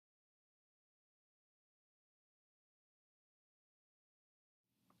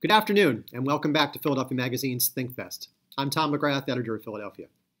Good afternoon, and welcome back to Philadelphia Magazine's ThinkFest. I'm Tom McGrath, editor of Philadelphia.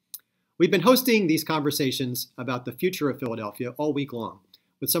 We've been hosting these conversations about the future of Philadelphia all week long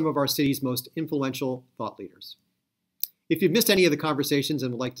with some of our city's most influential thought leaders. If you've missed any of the conversations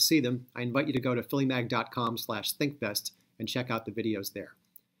and would like to see them, I invite you to go to phillymag.com/thinkfest and check out the videos there.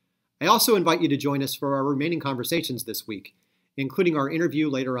 I also invite you to join us for our remaining conversations this week, including our interview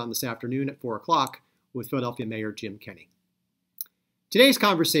later on this afternoon at 4 o'clock with Philadelphia Mayor Jim Kenney. Today's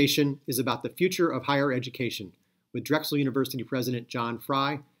conversation is about the future of higher education, with Drexel University President John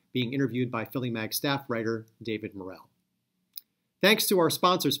Fry being interviewed by Philly Mag staff writer David Murrell. Thanks to our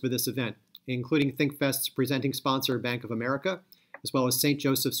sponsors for this event, including ThinkFest's presenting sponsor Bank of America, as well as St.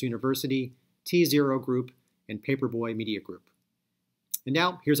 Joseph's University, T0 Group, and Paperboy Media Group. And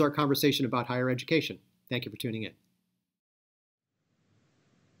now, here's our conversation about higher education. Thank you for tuning in.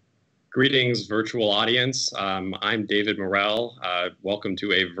 Greetings, virtual audience. I'm David Murrell. Welcome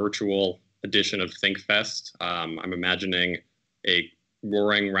to a virtual edition of ThinkFest. I'm imagining a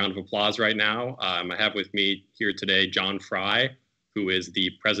roaring round of applause right now. I have with me here today John Fry, who is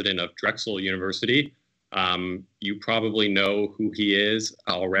the president of Drexel University. You probably know who he is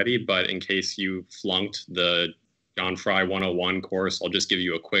already, but in case you flunked the John Fry 101 course, I'll just give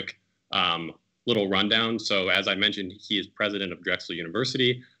you a quick little rundown. So as I mentioned, he is president of Drexel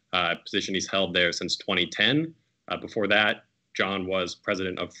University. Position he's held there since 2010. Before that, John was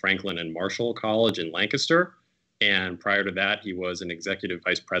president of Franklin and Marshall College in Lancaster. And prior to that, he was an executive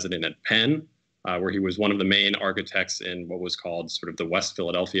vice president at Penn, where he was one of the main architects in what was called sort of the West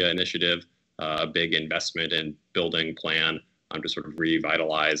Philadelphia Initiative, a big investment and building plan to sort of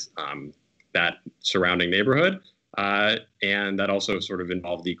revitalize that surrounding neighborhood. And that also sort of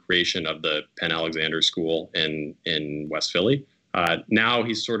involved the creation of the Penn Alexander School in West Philly. Now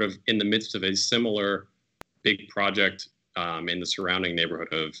he's sort of in the midst of a similar big project in the surrounding neighborhood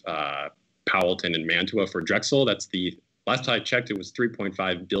of Powelton and Mantua for Drexel. That's the, last I checked, it was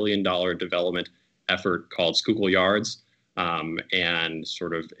 $3.5 billion development effort called Schuylkill Yards, and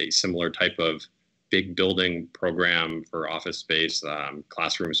sort of a similar type of big building program for office space,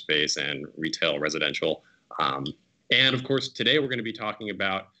 classroom space, and retail residential. And of course, today we're going to be talking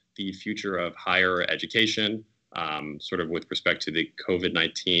about the future of higher education, sort of with respect to the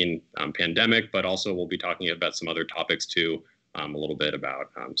COVID-19 pandemic, but also we'll be talking about some other topics too, a little bit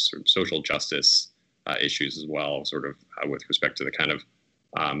about sort of social justice issues as well, sort of with respect to the kind of,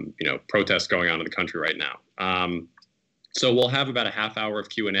 protests going on in the country right now. So we'll have about a half hour of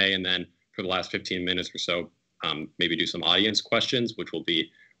Q&A, and then for the last 15 minutes or so, maybe do some audience questions, which will be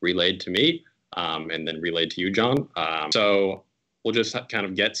relayed to me and then relayed to you, John. So we'll just kind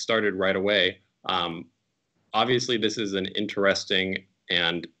of get started right away. Obviously, this is an interesting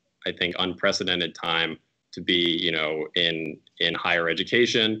and I think unprecedented time to be, in higher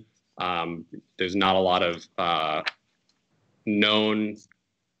education. There's not a lot of known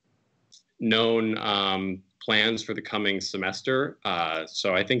plans for the coming semester.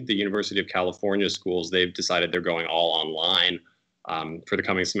 So I think the University of California schools, they've decided they're going all online for the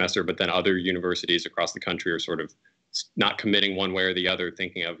coming semester, but then other universities across the country are sort of not committing one way or the other,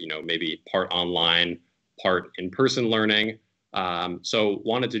 thinking of, maybe part online, part in-person learning. So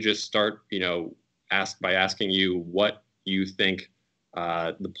wanted to just start, by asking you what you think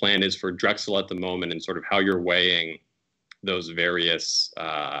the plan is for Drexel at the moment and sort of how you're weighing those various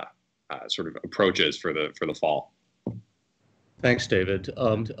sort of approaches for the fall. Thanks, David.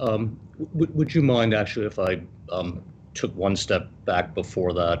 Would you mind actually if I took one step back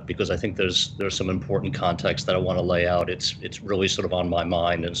before that, because I think there's some important context that I want to lay out. It's really sort of on my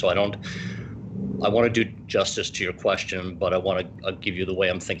mind, and so I want to do justice to your question, but I want to give you the way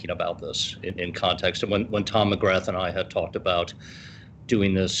I'm thinking about this in context. And when Tom McGrath and I had talked about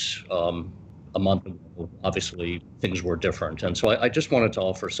doing this a month ago, obviously things were different. And so I just wanted to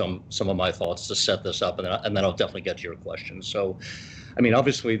offer some of my thoughts to set this up, and then I'll definitely get to your question. So, I mean,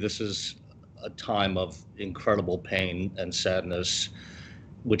 obviously this is a time of incredible pain and sadness,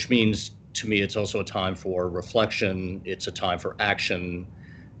 which means to me it's also a time for reflection, it's a time for action,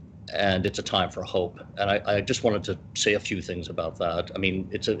 and it's a time for hope. And I just wanted to say a few things about that. I mean,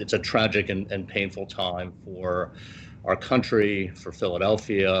 it's a tragic and painful time for our country, for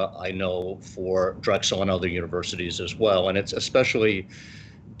Philadelphia, I know for Drexel and other universities as well. And it's especially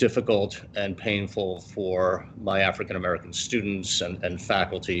difficult and painful for my African-American students and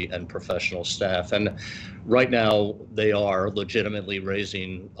faculty and professional staff. And right now, they are legitimately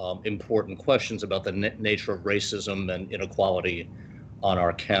raising important questions about the nature of racism and inequality on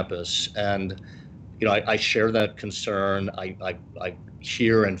our campus. And, I share that concern. I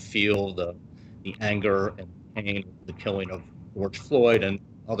hear and feel the anger and pain of the killing of George Floyd and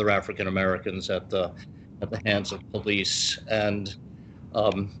other African Americans at the hands of police, and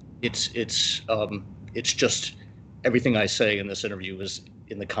it's just everything I say in this interview is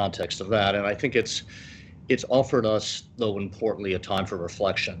in the context of that, and I think it's offered us, though importantly, a time for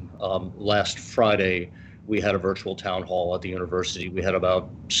reflection. Last Friday, we had a virtual town hall at the university. We had about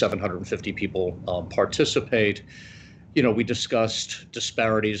 750 people participate. We discussed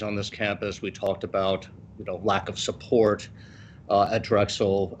disparities on this campus. We talked about, lack of support at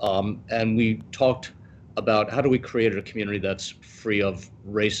Drexel, and we talked about how do we create a community that's free of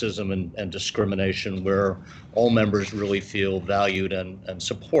racism and discrimination, where all members really feel valued and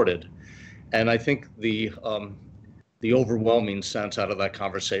supported. And I think the overwhelming sense out of that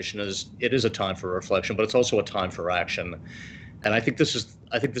conversation is it is a time for reflection, but it's also a time for action. And I think this is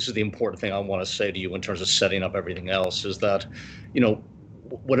the important thing I want to say to you in terms of setting up everything else, is that,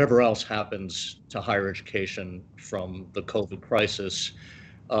 whatever else happens to higher education from the COVID crisis,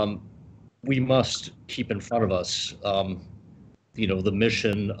 we must keep in front of us, the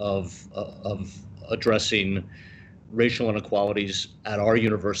mission of addressing racial inequalities at our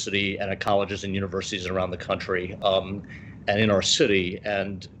university and at colleges and universities around the country, and in our city.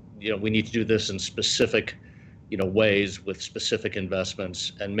 And we need to do this in specific ways, with specific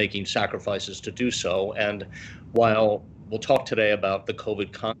investments, and making sacrifices to do so. And while we'll talk today about the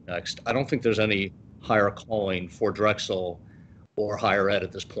COVID context, I don't think there's any higher calling for Drexel or higher ed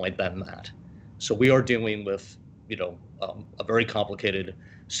at this point than that. So we are dealing with a very complicated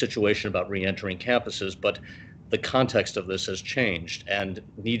situation about re-entering campuses, but the context of this has changed and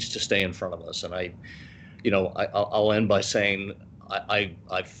needs to stay in front of us. And I'll end by saying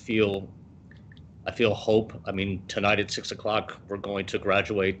I feel hope. I mean, tonight at 6 o'clock, we're going to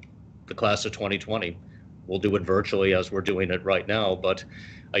graduate the class of 2020. We'll do it virtually as we're doing it right now. But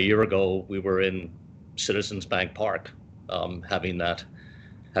a year ago, we were in Citizens Bank Park, having that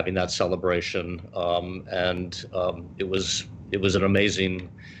celebration, and it was an amazing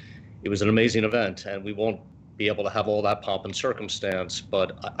event. And we won't be able to have all that pomp and circumstance,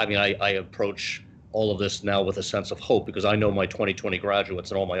 but I approach all of this now with a sense of hope, because I know my 2020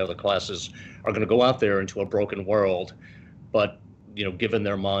 graduates and all my other classes are going to go out there into a broken world, but given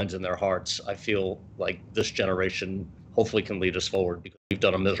their minds and their hearts, I feel like this generation hopefully can lead us forward, because we've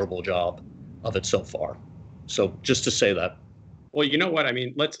done a miserable job of it so far. So just to say that. Well, you know what? I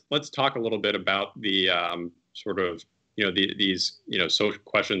mean, let's talk a little bit about the sort of these social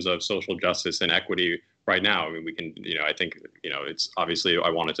questions of social justice and equity right now. I mean, we can I think it's obviously I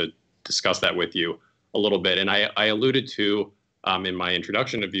wanted to discuss that with you a little bit, and I alluded to in my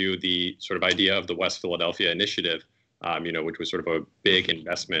introduction of you the sort of idea of the West Philadelphia Initiative, which was sort of a big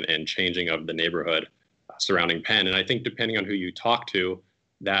investment and changing of the neighborhood surrounding Penn. And I think depending on who you talk to,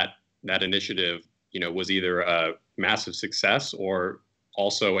 that initiative was either a massive success or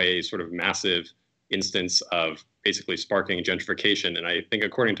also a sort of massive instance of basically sparking gentrification. And I think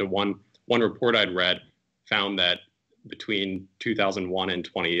according to one report I'd read, found that between 2001 and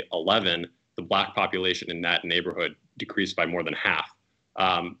 2011, the Black population in that neighborhood decreased by more than half.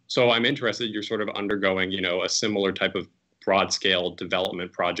 So I'm interested, you're sort of undergoing, a similar type of broad scale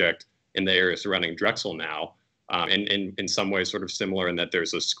development project in the area surrounding Drexel now. And in some ways sort of similar in that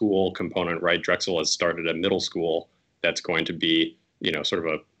there's a school component, right? Drexel has started a middle school that's going to be, sort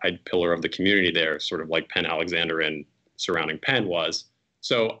of a pillar of the community there, sort of like Penn Alexander and surrounding Penn was.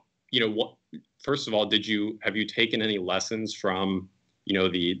 So, first of all, have you taken any lessons from,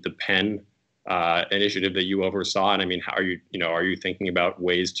 the Penn initiative that you oversaw? And I mean, how are you thinking about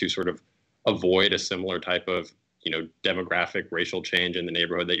ways to sort of avoid a similar type of, demographic racial change in the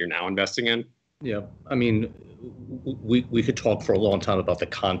neighborhood that you're now investing in? Yeah, I mean, we could talk for a long time about the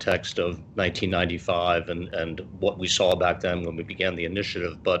context of 1995 and what we saw back then when we began the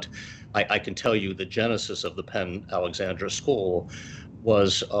initiative, but I can tell you the genesis of the Penn Alexandra School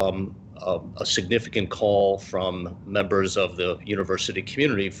was a significant call from members of the university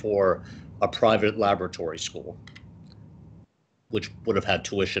community for a private laboratory school, which would have had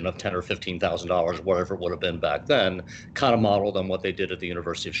tuition of $10,000 or $15,000, whatever it would have been back then, kind of modeled on what they did at the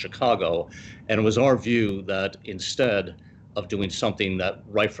University of Chicago. And it was our view that instead of doing something that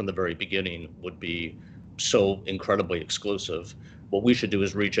right from the very beginning would be so incredibly exclusive, what we should do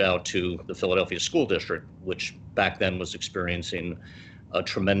is reach out to the Philadelphia School District, which back then was experiencing a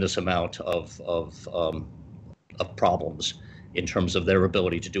tremendous amount of problems in terms of their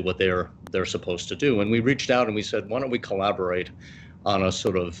ability to do what they're supposed to do. And we reached out and we said, why don't we collaborate on a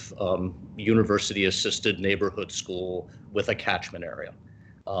sort of university-assisted neighborhood school with a catchment area,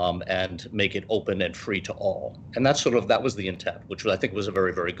 and make it open and free to all. And that was the intent, which I think was a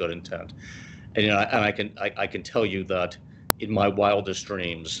very, very good intent. And I can tell you that in my wildest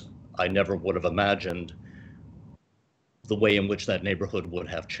dreams, I never would have imagined the way in which that neighborhood would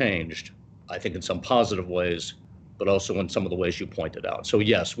have changed. I think in some positive ways, but also in some of the ways you pointed out. So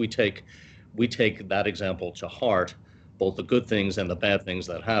yes, we take that example to heart, both the good things and the bad things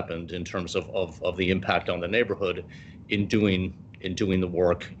that happened in terms of the impact on the neighborhood in doing the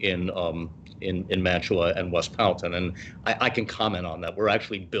work in Mantua and West Powelton. And I can comment on that. We're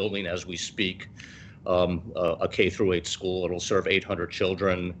actually building as we speak a K-8 school. It'll serve 800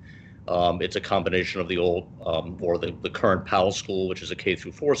 children. It's a combination of the old or the current Powell School, which is a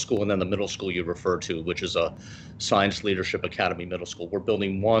K-4 school, and then the middle school you referred to, which is a Science Leadership Academy middle school. We're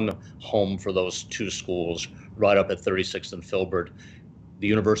building one home for those two schools right up at 36th and Filbert. The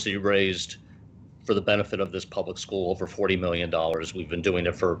university raised, for the benefit of this public school, over $40 million. We've been doing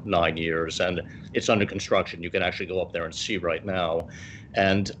it for 9 years, and it's under construction. You can actually go up there and see right now.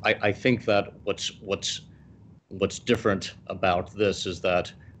 And I think that what's different about this is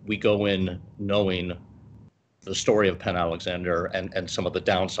that we go in knowing the story of Penn Alexander and some of the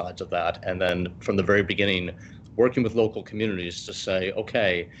downsides of that. And then from the very beginning, working with local communities to say,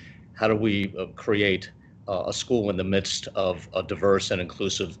 okay, how do we create a school in the midst of a diverse and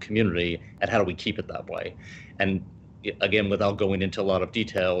inclusive community, and how do we keep it that way? And again, without going into a lot of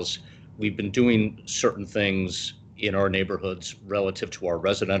details, we've been doing certain things in our neighborhoods relative to our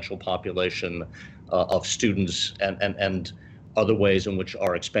residential population of students and other ways in which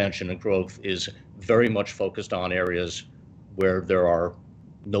our expansion and growth is very much focused on areas where there are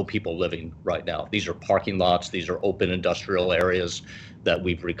no people living right now. These are parking lots, these are open industrial areas that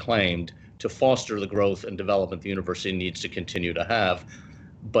we've reclaimed to foster the growth and development the university needs to continue to have,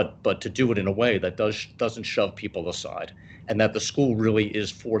 but to do it in a way that doesn't shove people aside, and that the school really is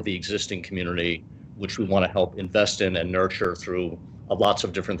for the existing community, which we want to help invest in and nurture through lots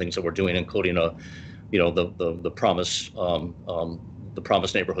of different things that we're doing, including the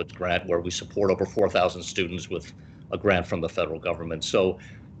Promise Neighborhoods grant, where we support over 4,000 students with a grant from the federal government. So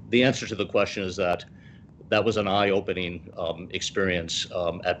the answer to the question is that was an eye-opening experience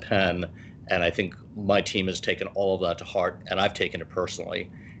at Penn, and I think my team has taken all of that to heart, and I've taken it personally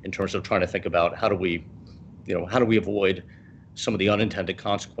in terms of trying to think about how do we avoid some of the unintended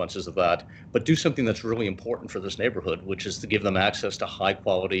consequences of that, but do something that's really important for this neighborhood, which is to give them access to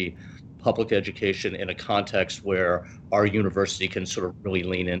high-quality public education in a context where our university can sort of really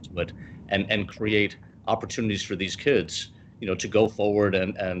lean into it and create opportunities for these kids, to go forward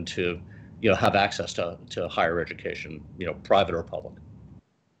and to, have access to higher education, private or public.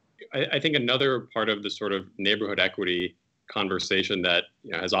 I think another part of the sort of neighborhood equity conversation that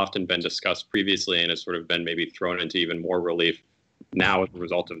has often been discussed previously and has sort of been maybe thrown into even more relief now as a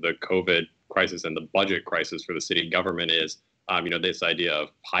result of the COVID crisis and the budget crisis for the city government is, this idea of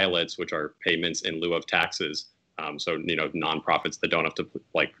pilots, which are payments in lieu of taxes. So, nonprofits that don't have to,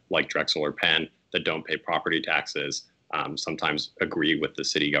 like Drexel or Penn, that don't pay property taxes, sometimes agree with the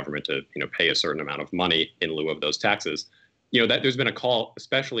city government to, pay a certain amount of money in lieu of those taxes. That there's been a call,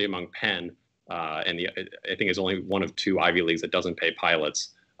 especially among Penn, I think is only one of two Ivy Leagues that doesn't pay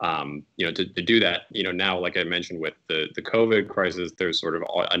pilots, to do that. Now, like I mentioned with the COVID crisis, there's sort of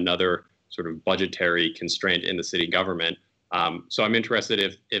another sort of budgetary constraint in the city government. So I'm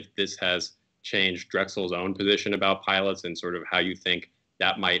interested if this has changed Drexel's own position about pilots and sort of how you think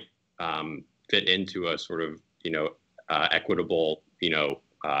that might fit into a sort of, equitable,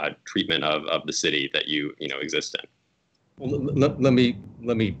 treatment of the city that you exist in. Well, let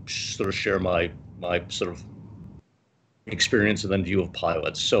me sort of share my sort of experience and then view of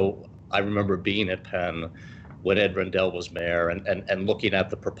pilots. So I remember being at Penn when Ed Rendell was mayor and looking at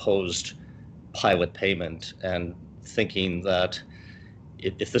the proposed pilot payment and thinking that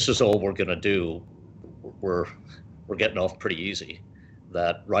if this is all we're going to do, we're getting off pretty easy.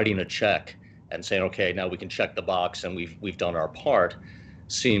 That writing a check and saying, okay, now we can check the box and we've done our part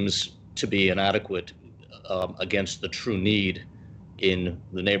seems to be inadequate against the true need in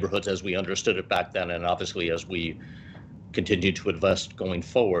the neighborhoods as we understood it back then, and obviously as we continue to invest going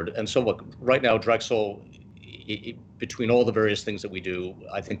forward. And so look, right now, Drexel, between all the various things that we do,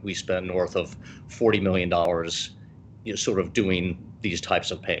 I think we spend north of $40 million sort of doing these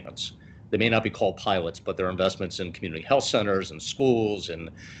types of payments. They may not be called pilots, but they're investments in community health centers and schools and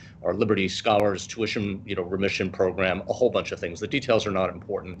our Liberty Scholars tuition remission program, a whole bunch of things. The details are not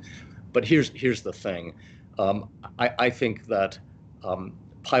important, but here's the thing. I think that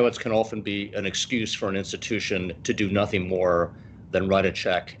pilots can often be an excuse for an institution to do nothing more than write a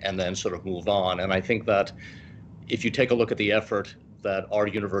check and then sort of move on. And I think that if you take a look at the effort that our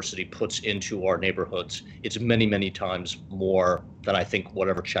university puts into our neighborhoods, it's many, many times more than I think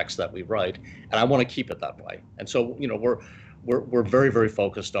whatever checks that we write. And I want to keep it that way. And so, we're very, very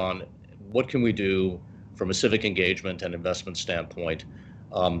focused on what can we do from a civic engagement and investment standpoint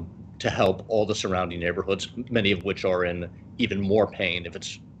to help all the surrounding neighborhoods, many of which are in even more pain, if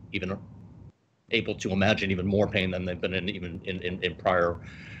it's even able to imagine even more pain than they've been in even in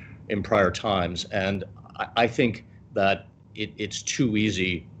prior times. And I think that it's too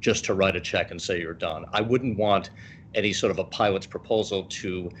easy just to write a check and say you're done. I wouldn't want any sort of a pilot's proposal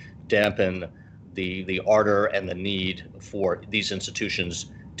to dampen the ardor and the need for these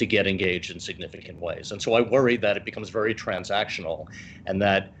institutions to get engaged in significant ways. And so I worry that it becomes very transactional and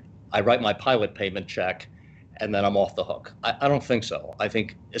that I write my pilot payment check and then I'm off the hook. I don't think so. I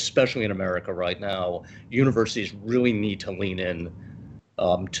think, especially in America right now, universities really need to lean in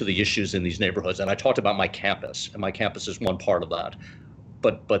to the issues in these neighborhoods. And I talked about my campus, and my campus is one part of that.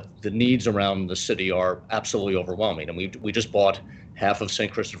 But the needs around the city are absolutely overwhelming. And we just bought half of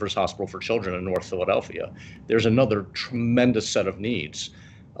St. Christopher's Hospital for Children in North Philadelphia. There's another tremendous set of needs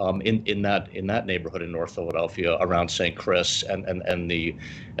in that neighborhood in North Philadelphia around St. Chris and the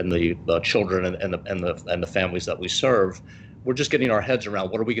children and the families that we serve. We're just getting our heads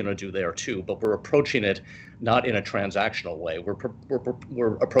around what are we going to do there too, but we're approaching it not in a transactional way.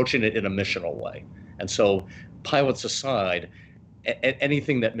 We're approaching it in a missional way. And so, pilots aside,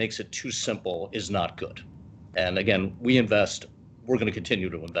 anything that makes it too simple is not good. And again, we invest. We're going to continue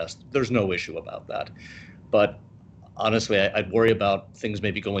to invest. There's no issue about that. But honestly, I'd worry about things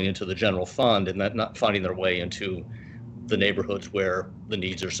maybe going into the general fund and that not finding their way into the neighborhoods where the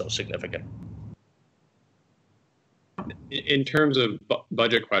needs are so significant. In terms of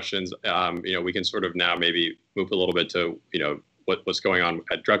budget questions, we can sort of now maybe move a little bit to, what's going on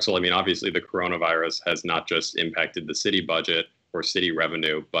at Drexel. I mean, obviously the coronavirus has not just impacted the city budget or city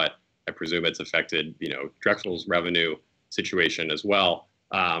revenue, but I presume it's affected, Drexel's revenue situation as well.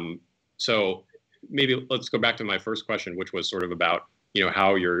 So maybe let's go back to my first question, which was sort of about,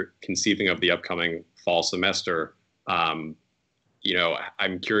 how you're conceiving of the upcoming fall semester. I'm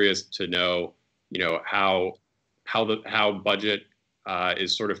curious to know, how budget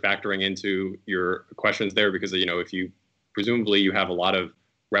is sort of factoring into your questions there, because, if you presumably you have a lot of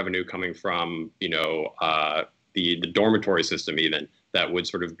revenue coming from, the dormitory system even that would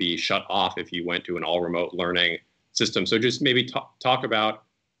sort of be shut off if you went to an all remote learning system. So just maybe talk about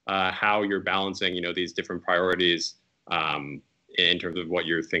how you're balancing, these different priorities in terms of what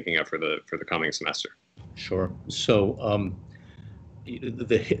you're thinking of for the coming semester. Sure. So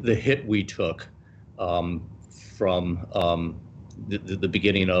the hit we took from the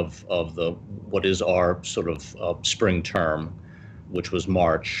beginning of what is our sort of spring term, which was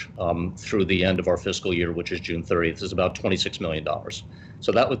March, through the end of our fiscal year, which is June 30th, is about $26 million.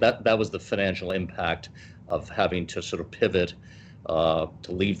 So that was the financial impact of having to sort of pivot, to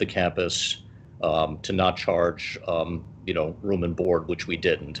leave the campus, to not charge, room and board, which we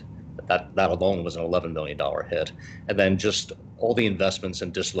didn't. That alone was an $11 million hit. And then just all the investments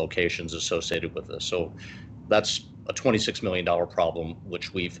and dislocations associated with this. So that's a $26 million problem,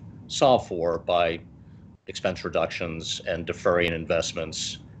 which we've solved for by expense reductions and deferring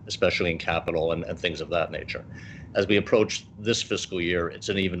investments, especially in capital and things of that nature. As we approach this fiscal year, it's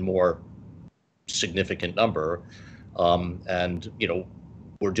an even more significant number. And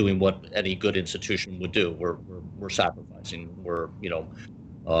we're doing what any good institution would do. We're sacrificing. We're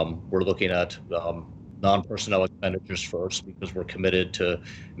looking at non-personnel expenditures first, because we're committed to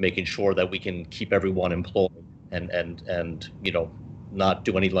making sure that we can keep everyone employed and not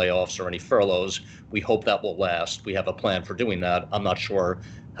do any layoffs or any furloughs. We hope that will last. We have a plan for doing that. I'm not sure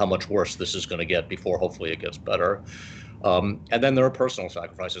how much worse this is going to get before hopefully it gets better. And then there are personal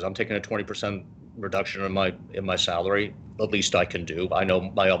sacrifices. I'm taking a 20% reduction in my salary. The least I can do. I know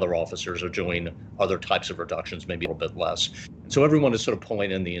my other officers are doing other types of reductions, maybe a little bit less. So everyone is sort of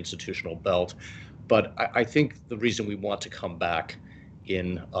pulling in the institutional belt. But I think the reason we want to come back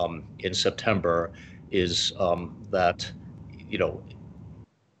in September is that,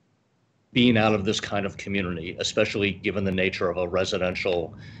 being out of this kind of community, especially given the nature of a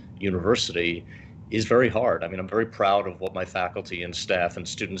residential university, is very hard. I mean, I'm very proud of what my faculty and staff and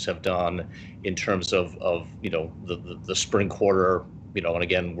students have done in terms of the spring quarter, and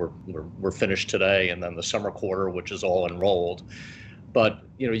again, we're finished today, and then the summer quarter, which is all enrolled. But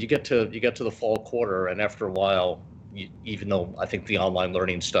you get to the fall quarter, and after a while, even though I think the online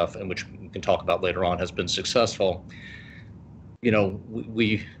learning stuff, and which we can talk about later on, has been successful,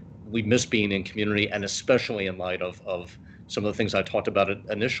 we miss being in community, and especially in light of some of the things I talked about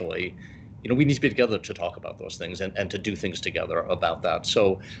initially. we need to be together to talk about those things and to do things together about that.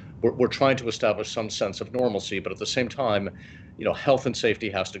 So we're trying to establish some sense of normalcy, but at the same time, health and safety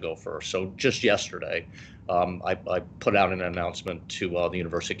has to go first. So just yesterday, I put out an announcement to the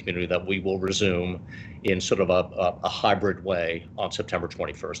university community that we will resume in sort of a hybrid way on September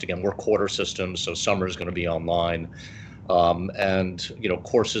 21st. Again, we're quarter systems, so summer is going to be online, and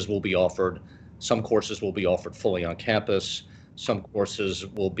courses will be offered. Some courses will be offered fully on campus. Some courses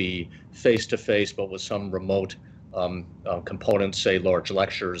will be face-to-face, but with some remote components, say large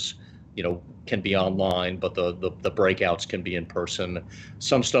lectures, can be online, but the breakouts can be in person.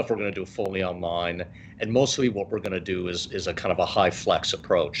 Some stuff we're going to do fully online, and mostly what we're going to do is a kind of a high flex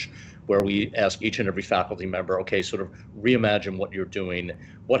approach, where we ask each and every faculty member, okay, sort of reimagine what you're doing,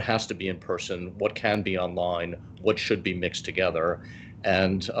 what has to be in person, what can be online, what should be mixed together.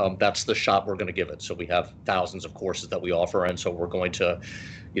 And that's the shot we're going to give it. So we have thousands of courses that we offer, and so we're going to,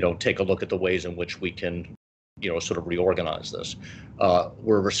 take a look at the ways in which we can, sort of reorganize this.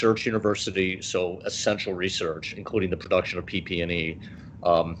 We're a research university, so essential research, including the production of PP&E,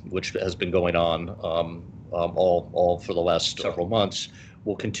 which has been going on all for the last several months,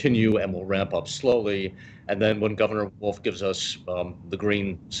 will continue and will ramp up slowly. And then when Governor Wolf gives us the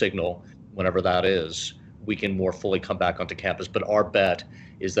green signal, whenever that is, we can more fully come back onto campus. But our bet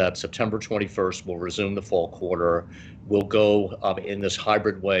is that September 21st, we'll resume the fall quarter. We'll go in this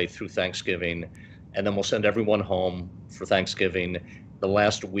hybrid way through Thanksgiving, and then we'll send everyone home for Thanksgiving. The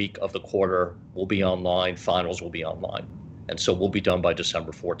last week of the quarter will be online, finals will be online. And so we'll be done by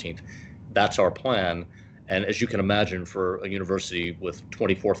December 14th. That's our plan. And as you can imagine, for a university with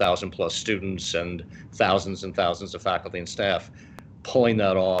 24,000 plus students and thousands of faculty and staff, pulling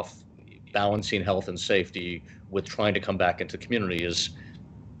that off, balancing health and safety with trying to come back into the community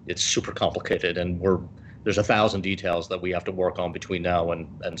it's super complicated, and there's 1,000 details that we have to work on between now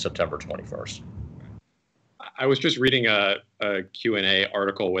and September 21st. I was just reading a Q&A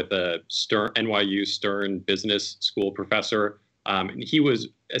article with a NYU Stern business school professor. And he was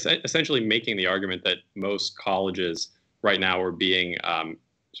essentially making the argument that most colleges right now are being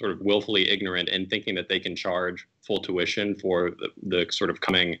sort of willfully ignorant and thinking that they can charge full tuition for the sort of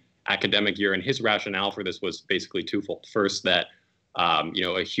coming academic year. And his rationale for this was basically twofold. First, that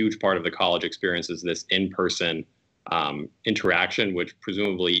a huge part of the college experience is this in-person interaction, which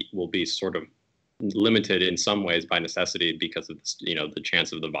presumably will be sort of limited in some ways by necessity because of the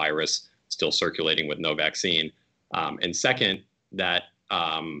chance of the virus still circulating with no vaccine. And second, that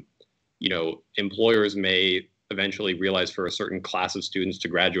employers may eventually realize for a certain class of students to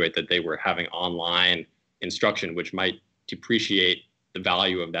graduate that they were having online instruction, which might depreciate the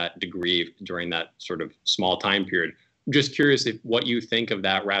value of that degree during that sort of small time period. I'm just curious what you think of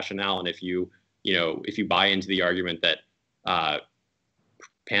that rationale, and if you buy into the argument that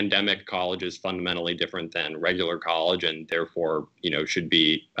pandemic college is fundamentally different than regular college, and therefore should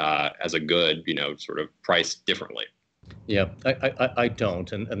be as a good sort of priced differently. Yeah, I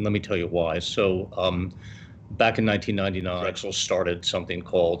don't, and let me tell you why. So back in 1999, Drexel started something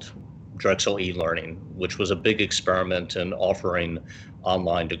called Drexel e-learning, which was a big experiment in offering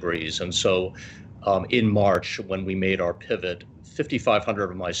online degrees. And so in March, when we made our pivot,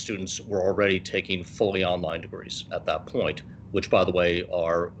 5,500 of my students were already taking fully online degrees at that point, which, by the way,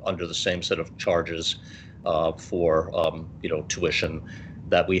 are under the same set of charges for tuition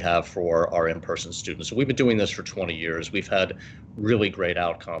that we have for our in-person students. So we've been doing this for 20 years. We've had really great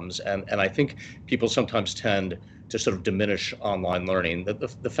outcomes. And I think people sometimes tend to sort of diminish online learning.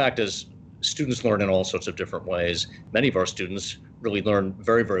 The fact is, students learn in all sorts of different ways. Many of our students really learn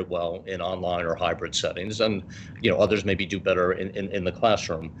very, very well in online or hybrid settings, and others maybe do better in the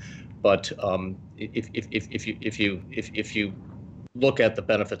classroom. But if you look at the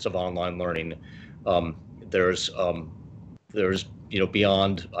benefits of online learning, there's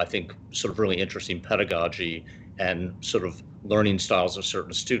beyond, I think, sort of really interesting pedagogy and sort of learning styles of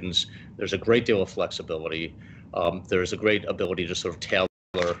certain students, there's a great deal of flexibility. There's a great ability to sort of tailor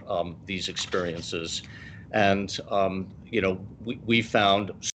these experiences. And, we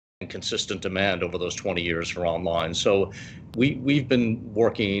found consistent demand over those 20 years for online. So we've been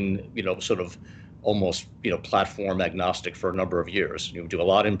working, sort of almost, platform agnostic for a number of years. We do a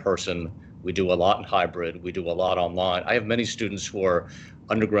lot in person. We do a lot in hybrid. We do a lot online. I have many students who are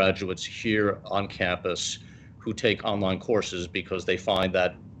undergraduates here on campus who take online courses because they find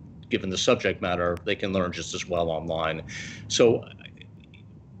that, given the subject matter, they can learn just as well online. So,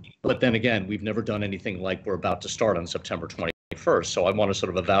 but then again, we've never done anything like we're about to start on September 21st. So I want to sort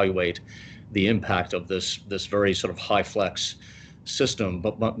of evaluate the impact of this very sort of high flex system.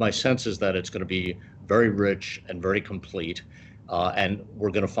 But my sense is that it's going to be very rich and very complete. And we're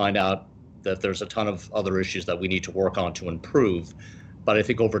going to find out that there's a ton of other issues that we need to work on to improve. But I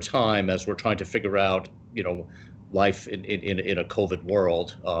think over time, as we're trying to figure out, life in a COVID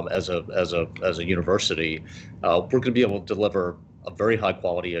world, as a university, we're going to be able to deliver a very high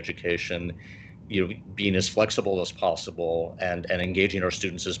quality education, being as flexible as possible and engaging our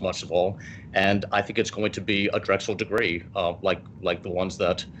students as much as all. And I think it's going to be a Drexel degree, like the ones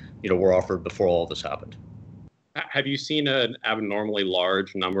that were offered before all this happened. Have you seen an abnormally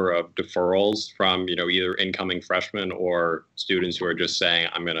large number of deferrals from either incoming freshmen or students who are just saying,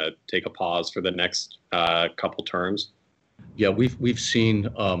 I'm going to take a pause for the next couple terms? Yeah, we've seen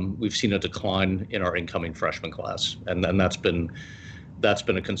a decline in our incoming freshman class, and that's been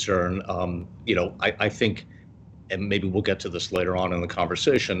a concern. I think, and maybe we'll get to this later on in the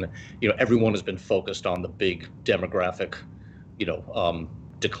conversation, everyone has been focused on the big demographic,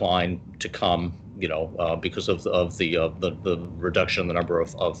 decline to come, because of the reduction in the number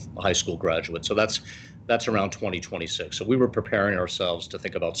of high school graduates. So that's around 2026. So we were preparing ourselves to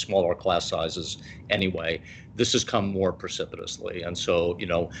think about smaller class sizes anyway. This has come more precipitously, and so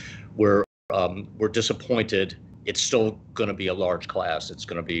we're disappointed. It's still going to be a large class. It's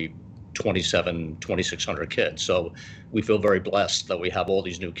going to be 2,600 kids. So we feel very blessed that we have all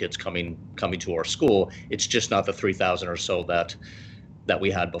these new kids coming to our school. It's just not the 3,000 or so that we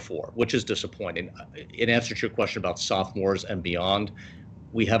had before, which is disappointing. In answer to your question about sophomores and beyond,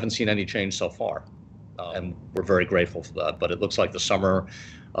 we haven't seen any change so far, and we're very grateful for that. But it looks like the summer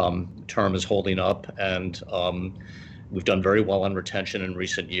term is holding up, and we've done very well on retention in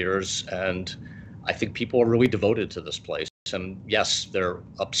recent years, and I think people are really devoted to this place. And yes, they're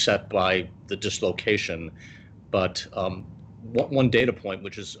upset by the dislocation, but one data point,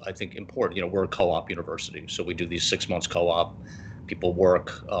 which is, I think, important, we're a co-op university, so we do these 6 months co-op. People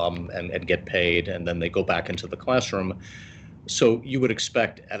work and get paid, and then they go back into the classroom. So you would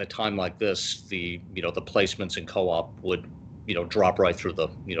expect at a time like this, the placements in co-op would drop right through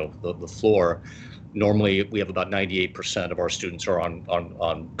the floor. Normally, we have about 98% of our students are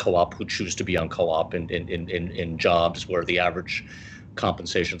on co-op who choose to be on co-op in jobs where the average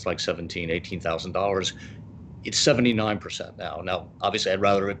compensation is like $17,000, $18,000. It's 79% now. Now, obviously, I'd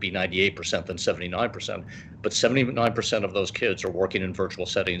rather it be 98% than 79%, but 79% of those kids are working in virtual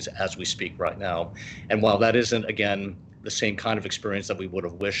settings as we speak right now. And while that isn't, again, the same kind of experience that we would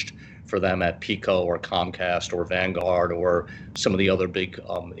have wished for them at Pico or Comcast or Vanguard or some of the other big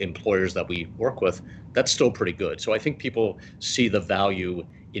employers that we work with, that's still pretty good. So I think people see the value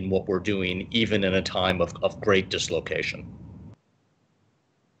in what we're doing, even in a time of great dislocation.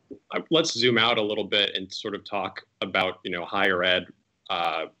 Let's zoom out a little bit and sort of talk about, higher ed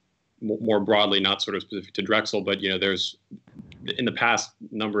more broadly, not sort of specific to Drexel, but, there's in the past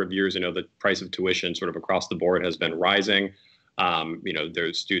number of years, the price of tuition sort of across the board has been rising.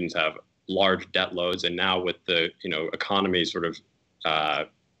 Their students have large debt loads, and now with the, economy sort of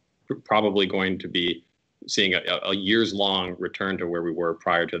probably going to be seeing a years-long return to where we were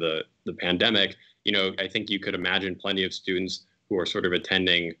prior to the pandemic, I think you could imagine plenty of students who are sort of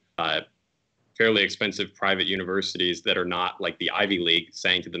attending fairly expensive private universities that are not like the Ivy League,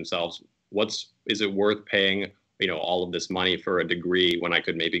 saying to themselves, is it worth paying, all of this money for a degree when I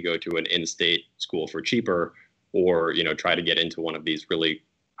could maybe go to an in-state school for cheaper, or, try to get into one of these really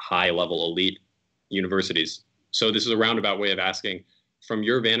high-level elite universities. So this is a roundabout way of asking, from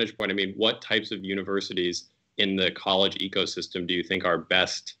your vantage point, what types of universities in the college ecosystem do you think are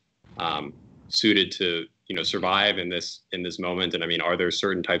best suited to survive in this moment? And are there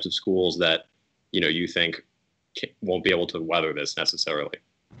certain types of schools that you think won't be able to weather this necessarily?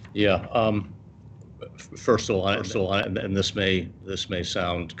 Yeah. First of all, and this may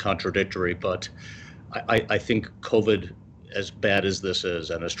sound contradictory, but I think COVID, as bad as this is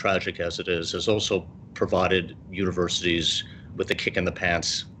and as tragic as it is, has also provided universities with the kick in the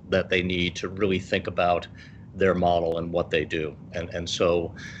pants that they need to really think about their model and what they do. And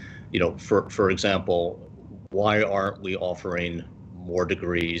so, for example, why aren't we offering more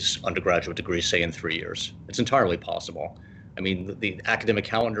degrees, undergraduate degrees, say in 3 years? It's entirely possible. The academic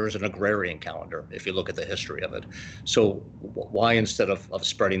calendar is an agrarian calendar, if you look at the history of it. So why, instead of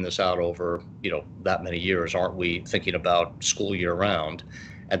spreading this out over, that many years, aren't we thinking about school year round,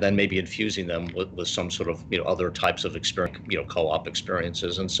 and then maybe infusing them with some sort of, other types of experience, co-op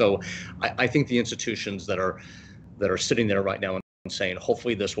experiences? And so I think the institutions that are sitting there right now and saying,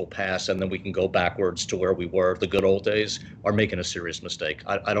 hopefully this will pass and then we can go backwards to where we were the good old days, are making a serious mistake.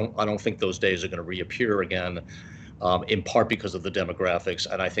 I don't think those days are going to reappear again, in part because of the demographics,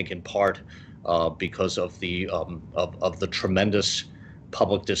 and I think in part because of the tremendous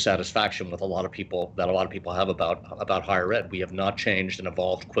public dissatisfaction with a lot of people have about higher ed. We have not changed and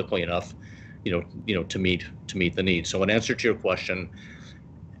evolved quickly enough, to meet the needs. So in answer to your question,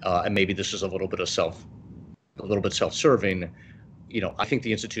 and maybe this is a little bit self-serving, I think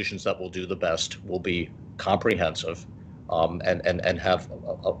the institutions that will do the best will be comprehensive, and have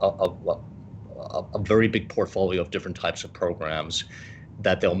a very big portfolio of different types of programs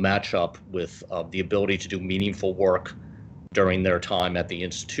that they'll match up with the ability to do meaningful work during their time at the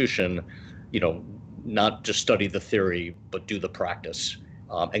institution, not just study the theory, but do the practice,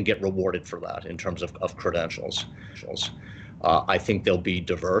 and get rewarded for that in terms of credentials. I think they'll be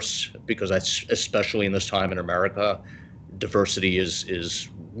diverse, because especially in this time in America, diversity is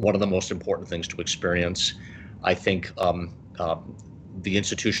one of the most important things to experience. I think the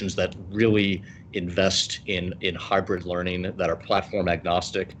institutions that really invest in hybrid learning, that are platform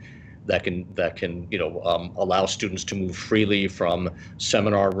agnostic, that can allow students to move freely from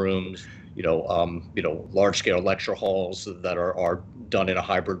seminar rooms, large-scale lecture halls that are done in a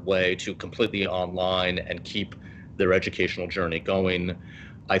hybrid way, to completely online, and keep their educational journey going.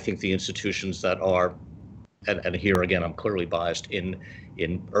 I think the institutions that are, and here again I'm clearly biased, in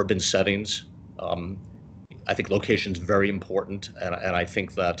urban settings, I think location's very important, and I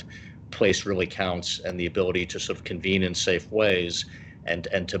think that place really counts, and the ability to sort of convene in safe ways and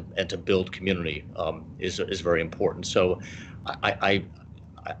to build community is very important. So I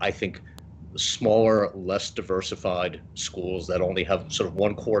think smaller, less diversified schools that only have sort of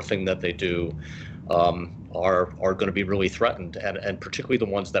one core thing that they do are going to be really threatened, and particularly the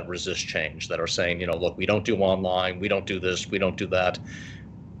ones that resist change, that are saying, look, we don't do online, we don't do this, we don't do that.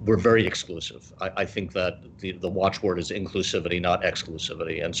 We're very exclusive. I think that the watchword is inclusivity, not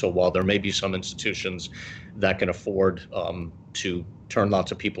exclusivity. And so while there may be some institutions that can afford to turn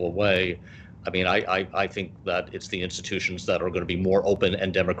lots of people away, I think that it's the institutions that are going to be more open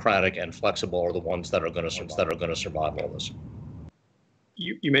and democratic and flexible are the ones that are going to survive all this.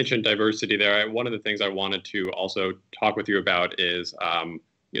 You mentioned diversity there. One of the things I wanted to also talk with you about is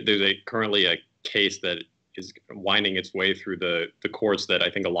there's currently a case that is winding its way through the courts that I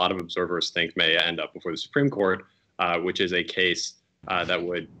think a lot of observers think may end up before the Supreme Court, which is a case that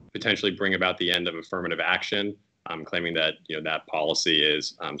would potentially bring about the end of affirmative action, claiming that that policy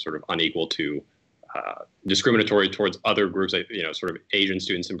is sort of unequal to discriminatory towards other groups. Sort of Asian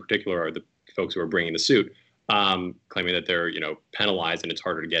students in particular are the folks who are bringing the suit, claiming that they're penalized and it's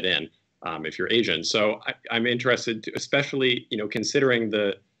harder to get in if you're Asian. So I'm interested, especially considering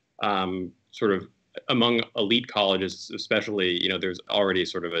the sort of among elite colleges, especially, there's already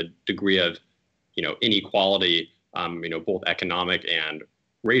sort of a degree of, inequality, both economic and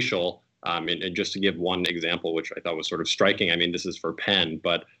racial. And just to give one example, which I thought was sort of striking, this is for Penn,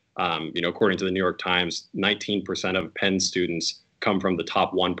 but, according to the New York Times, 19% of Penn students come from the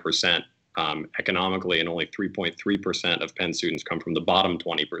top 1% economically, and only 3.3% of Penn students come from the bottom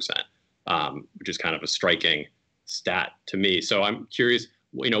 20%, which is kind of a striking stat to me. So I'm curious,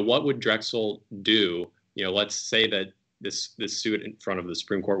 what would Drexel do? Let's say that this suit in front of the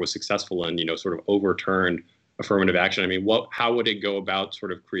Supreme Court was successful and, sort of overturned affirmative action. How would it go about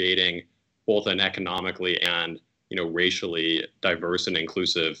sort of creating both an economically and, racially diverse and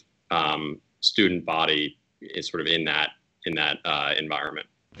inclusive student body is sort of in that environment?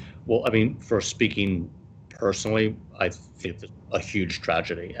 Well, for speaking personally, I think it's a huge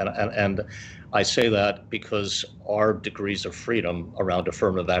tragedy. And I say that because our degrees of freedom around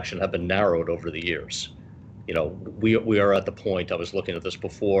affirmative action have been narrowed over the years. We are at the point, I was looking at this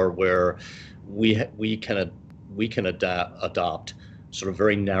before, where we can adopt sort of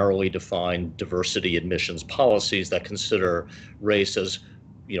very narrowly defined diversity admissions policies that consider race as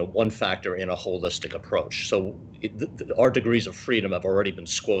one factor in a holistic approach. So our degrees of freedom have already been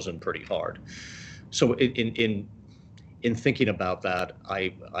squozen pretty hard. So in thinking about that,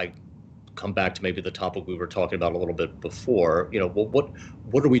 I come back to maybe the topic we were talking about a little bit before.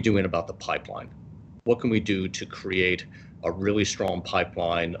 What are we doing about the pipeline? What can we do to create a really strong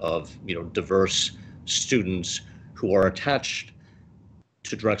pipeline of diverse students who are attached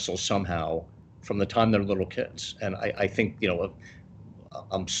to Drexel somehow from the time they're little kids? And I think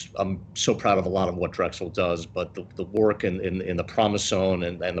I'm so proud of a lot of what Drexel does, but the work in the Promise Zone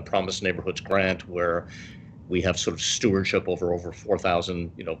and the Promise Neighborhoods Grant, where we have sort of stewardship over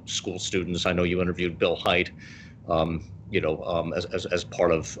 4,000 school students. I know you interviewed Bill Haidt, as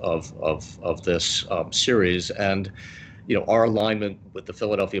part of this series, and our alignment with the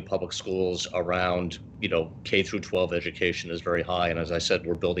Philadelphia Public Schools around K through 12 education is very high, and as I said,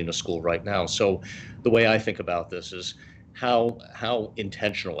 we're building a school right now. So the way I think about this is how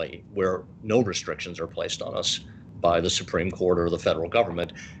intentionally, where no restrictions are placed on us, by the Supreme Court or the federal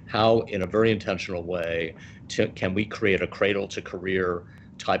government. How, in a very intentional way, can we create a cradle-to-career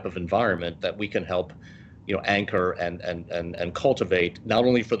type of environment that we can help, anchor and cultivate, not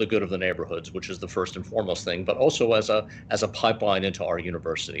only for the good of the neighborhoods, which is the first and foremost thing, but also as a pipeline into our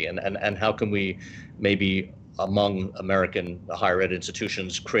university, and how can we maybe among American higher ed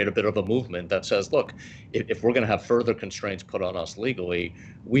institutions create a bit of a movement that says, look, if we're going to have further constraints put on us legally,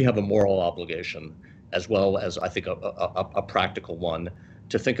 we have a moral obligation, as well as I think a practical one,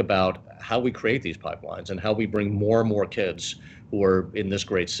 to think about how we create these pipelines and how we bring more and more kids who are in this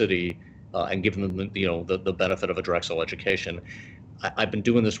great city and give them the benefit of a Drexel education. I've been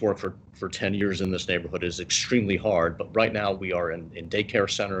doing this work for 10 years in this neighborhood. It is extremely hard, but right now we are in daycare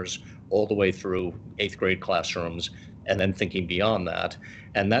centers all the way through 8th grade classrooms, and then thinking beyond that.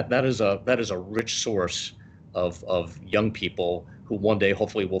 And that is a rich source of young people who one day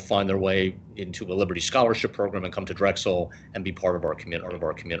hopefully will find their way into a Liberty Scholarship program and come to Drexel and be part of our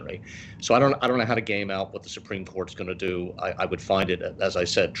community. So I don't know how to game out what the Supreme Court's going to do. I would find it, as I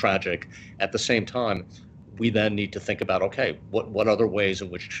said, tragic. At the same time, we then need to think about, okay, what other ways in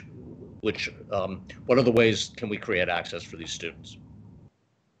which what other ways can we create access for these students?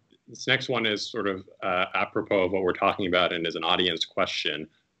 This next one is sort of apropos of what we're talking about and is an audience question.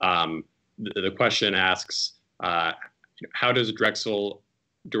 The question asks, how does Drexel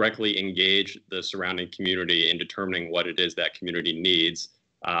directly engage the surrounding community in determining what it is that community needs,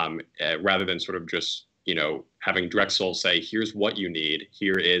 rather than sort of just, having Drexel say, here's what you need,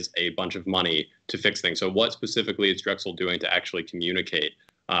 here is a bunch of money to fix things. So what specifically is Drexel doing to actually communicate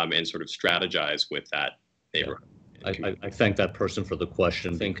and sort of strategize with that neighborhood? Yeah. I thank that person for the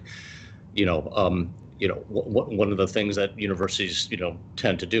question. I think, one of the things that universities,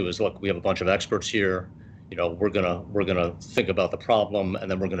 tend to do is, look, we have a bunch of experts here. We're gonna think about the problem, and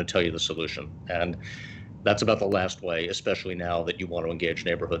then we're gonna tell you the solution. And that's about the last way, especially now that you want to engage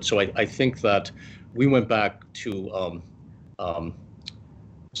neighborhoods. So I think that we went back to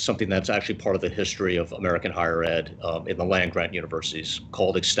something that's actually part of the history of American higher ed in the land-grant universities,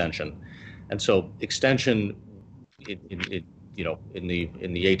 called extension. And so extension, in the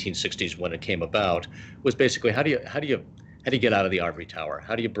 1860s when it came about, was basically how do you get out of the ivory tower?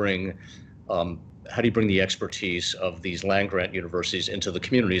 How do you bring the expertise of these land-grant universities into the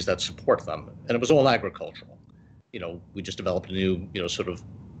communities that support them? And it was all agricultural. We just developed a new, sort of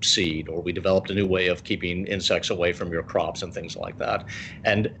seed, or we developed a new way of keeping insects away from your crops and things like that.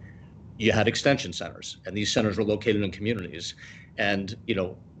 And you had extension centers, and these centers were located in communities. And,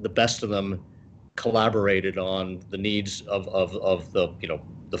 the best of them collaborated on the needs of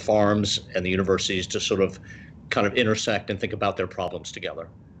the farms and the universities to sort of kind of intersect and think about their problems together.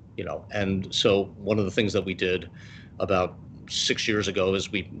 And so one of the things that we did about 6 years ago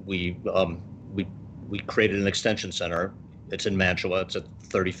is we created an extension center. It's in Mantua. It's at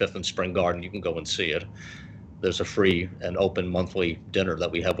 35th and Spring Garden. You can go and see it. There's a free and open monthly dinner that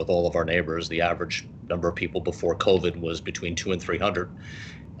we have with all of our neighbors. The average number of people before COVID was between 200 and 300,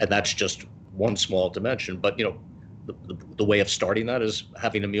 and that's just one small dimension. But the way of starting that is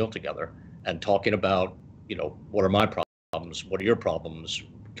having a meal together and talking about what are my problems, what are your problems.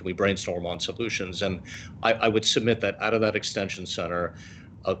 Can we brainstorm on solutions? And I would submit that out of that extension center,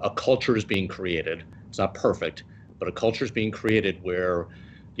 a culture is being created. It's not perfect, but a culture is being created where,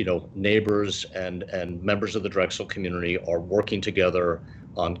 neighbors and members of the Drexel community are working together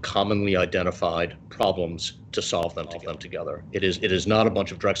on commonly identified problems to solve them together. It is not a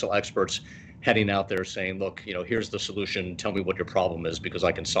bunch of Drexel experts heading out there saying, look, here's the solution, tell me what your problem is because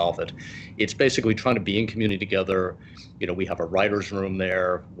I can solve it. It's basically trying to be in community together. We have a writer's room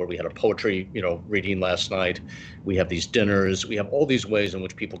there where we had a poetry, reading last night. We have these dinners. We have all these ways in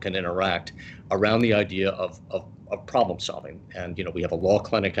which people can interact around the idea of problem solving. And, we have a law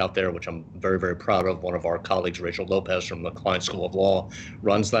clinic out there, which I'm very, very proud of. One of our colleagues, Rachel Lopez from the Klein School of Law,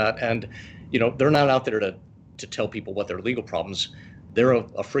 runs that. And, they're not out there to tell people what their legal problems. They're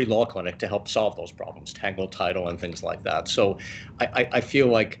a free law clinic to help solve those problems, tangle title and things like that. So I feel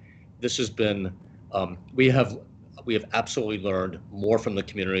like this has been, we have absolutely learned more from the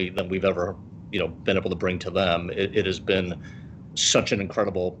community than we've ever, been able to bring to them. It has been such an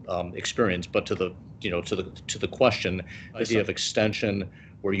incredible experience. But to the question, the idea of extension,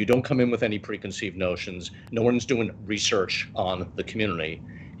 where you don't come in with any preconceived notions, no one's doing research on the community.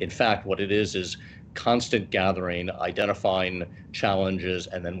 In fact, what it is constant gathering, identifying challenges,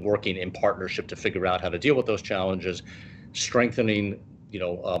 and then working in partnership to figure out how to deal with those challenges, strengthening,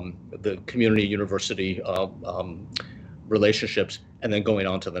 the community university relationships, and then going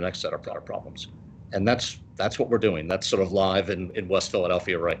on to the next set of problems. And that's what we're doing. That's sort of live in West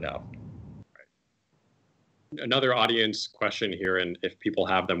Philadelphia right now. Another audience question here, and if people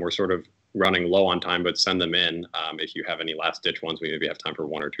have them, we're sort of running low on time, but send them in. If you have any last-ditch ones, we maybe have time for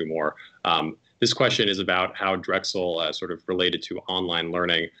one or two more. This question is about how Drexel, sort of related to online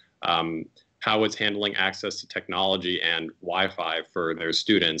learning, how it's handling access to technology and Wi-Fi for their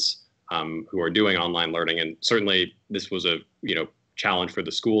students who are doing online learning. And certainly this was a challenge for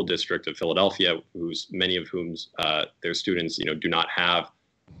the school district of Philadelphia, many of whom's their students do not have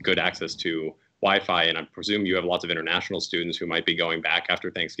good access to Wi-Fi. And I presume you have lots of international students who might be going back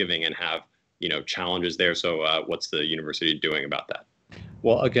after Thanksgiving and have challenges there. So what's the university doing about that?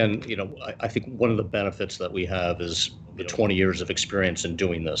 Well, again, I think one of the benefits that we have is the 20 years of experience in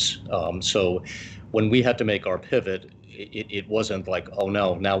doing this. So when we had to make our pivot, it wasn't like, oh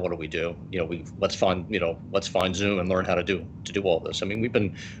no, now what do we do? Let's find Zoom and learn how to do all this. I mean,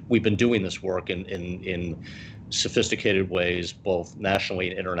 we've been doing this work in sophisticated ways, both nationally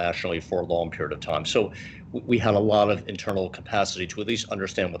and internationally, for a long period of time. So we had a lot of internal capacity to at least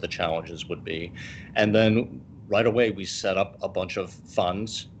understand what the challenges would be, and then right away we set up a bunch of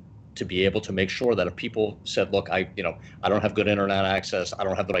funds to be able to make sure that if people said, look, I don't have good internet access, I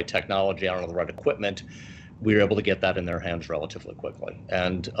don't have the right technology, I don't have the right equipment, we were able to get that in their hands relatively quickly.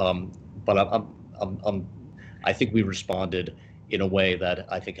 And but I think we responded in a way that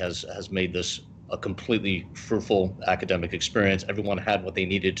I think has made this a completely fruitful academic experience. Everyone had what they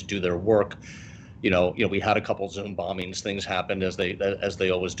needed to do their work. We had a couple Zoom bombings. Things happened as they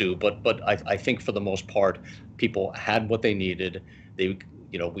always do. But I think for the most part, people had what they needed.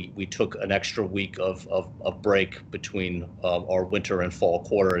 We took an extra week of break between our winter and fall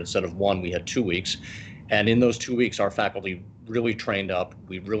quarter. Instead of one, we had 2 weeks. And in those 2 weeks, our faculty really trained up.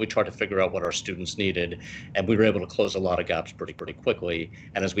 We really tried to figure out what our students needed, and we were able to close a lot of gaps pretty quickly.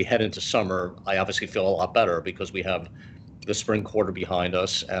 And as we head into summer, I obviously feel a lot better because we have the spring quarter behind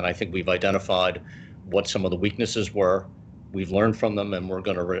us, and I think we've identified what some of the weaknesses were. We've learned from them, and we're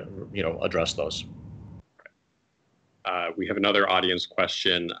going to address those. We have another audience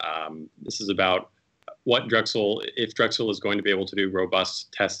question. This is about if Drexel is going to be able to do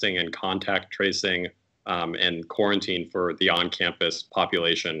robust testing and contact tracing and quarantine for the on-campus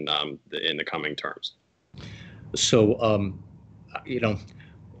population in the coming terms. So,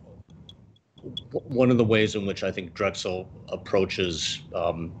 one of the ways in which I think Drexel approaches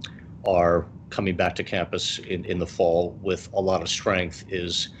our coming back to campus in the fall with a lot of strength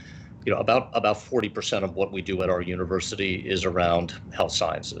is, about 40% of what we do at our university is around health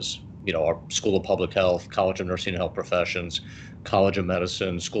sciences. Our School of Public Health, College of Nursing and Health Professions, College of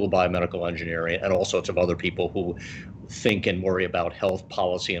Medicine, School of Biomedical Engineering, and all sorts of other people who think and worry about health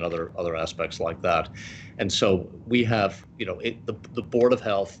policy and other aspects like that. And so we have, the Board of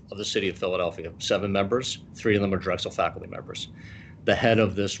Health of the City of Philadelphia, 7 members, 3 of them are Drexel faculty members. The head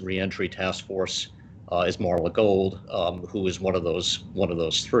of this reentry task force is Marla Gold, who is one of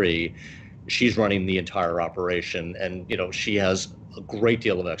those 3. She's running the entire operation, and she has a great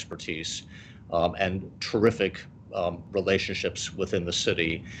deal of expertise and terrific relationships within the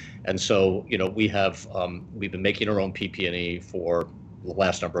city. And so we've been making our own PP&E for the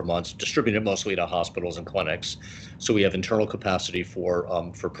last number of months, distributed mostly to hospitals and clinics. So we have internal capacity for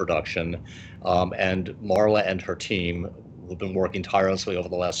production. And Marla and her team, who've been working tirelessly over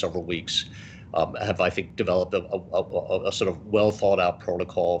the last several weeks, have, I think, developed a sort of well thought out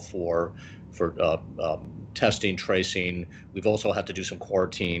protocol for testing, tracing. We've also had to do some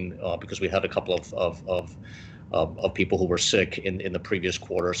quarantine because we had a couple of people who were sick in the previous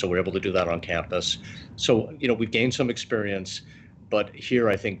quarter, so we're able to do that on campus. So we've gained some experience, but here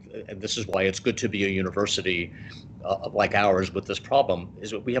I think, and this is why it's good to be a university like ours with this problem,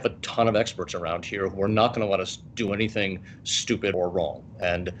 is that we have a ton of experts around here who are not going to let us do anything stupid or wrong.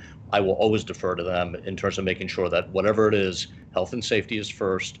 And I will always defer to them in terms of making sure that whatever it is, health and safety is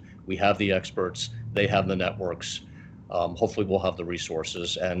first. We have the experts, they have the networks. Hopefully we'll have the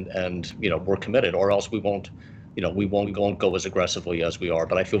resources, and we're committed, or else we won't go as aggressively as we are.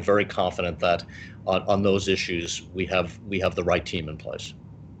 But I feel very confident that on those issues we have the right team in place.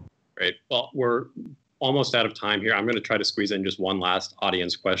 Great. Well, we're almost out of time here. I'm going to try to squeeze in just one last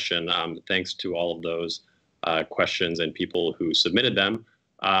audience question. Thanks to all of those questions and people who submitted them.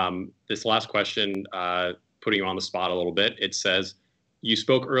 This last question, putting you on the spot a little bit, it says, you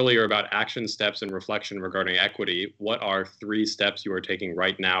spoke earlier about action steps and reflection regarding equity. What are 3 steps you are taking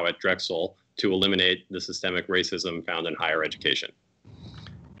right now at Drexel to eliminate the systemic racism found in higher education?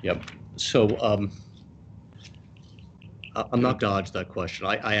 Yep. So I'm not dodged that question.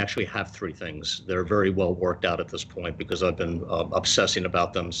 I actually have three things. They're very well worked out at this point because I've been obsessing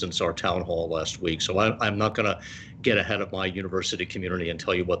about them since our town hall last week. So I'm not going to get ahead of my university community and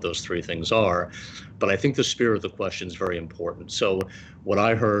tell you what those three things are. But I think the spirit of the question is very important. So what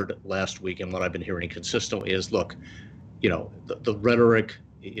I heard last week and what I've been hearing consistently is, look, the rhetoric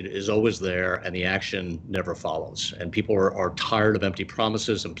is always there and the action never follows. And people are tired of empty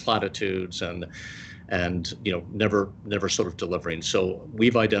promises and platitudes and never sort of delivering. So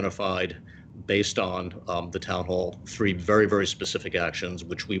we've identified, based on the town hall, three very, very specific actions,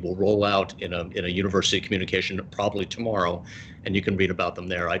 which we will roll out in a university communication probably tomorrow, and you can read about them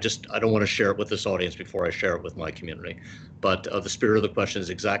there. I don't want to share it with this audience before I share it with my community. But the spirit of the question is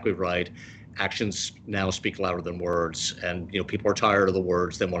exactly right. Actions now speak louder than words, and people are tired of the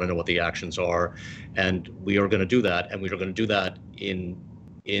words. They want to know what the actions are, and we are going to do that, and we are going to do that in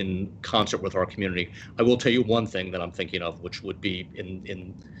concert with our community. I will tell you one thing that I'm thinking of, which would be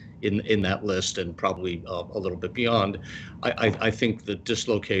in that list and probably a little bit beyond. I think the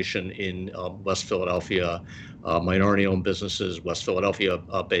dislocation in West Philadelphia, minority-owned businesses, West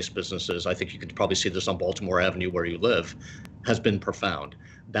Philadelphia-based businesses, I think you could probably see this on Baltimore Avenue where you live, has been profound.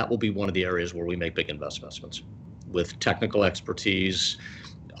 That will be one of the areas where we make big investments with technical expertise,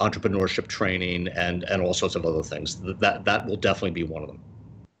 entrepreneurship training, and all sorts of other things. That will definitely be one of them.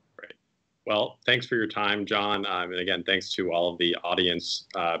 Well, thanks for your time, John. And again, thanks to all of the audience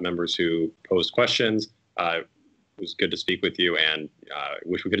members who posed questions. It was good to speak with you, and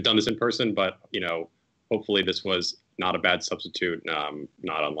wish we could have done this in person, but hopefully this was not a bad substitute,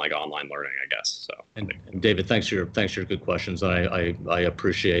 not unlike online learning, I guess. So, and David, thanks for your good questions. I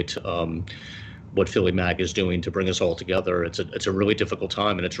appreciate what Philly Mag is doing to bring us all together. It's a really difficult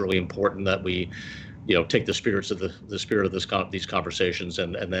time, and it's really important that we take the spirit of these conversations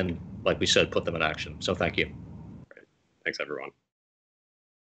and then, like we said, put them in action. So thank you. Great. Thanks, everyone.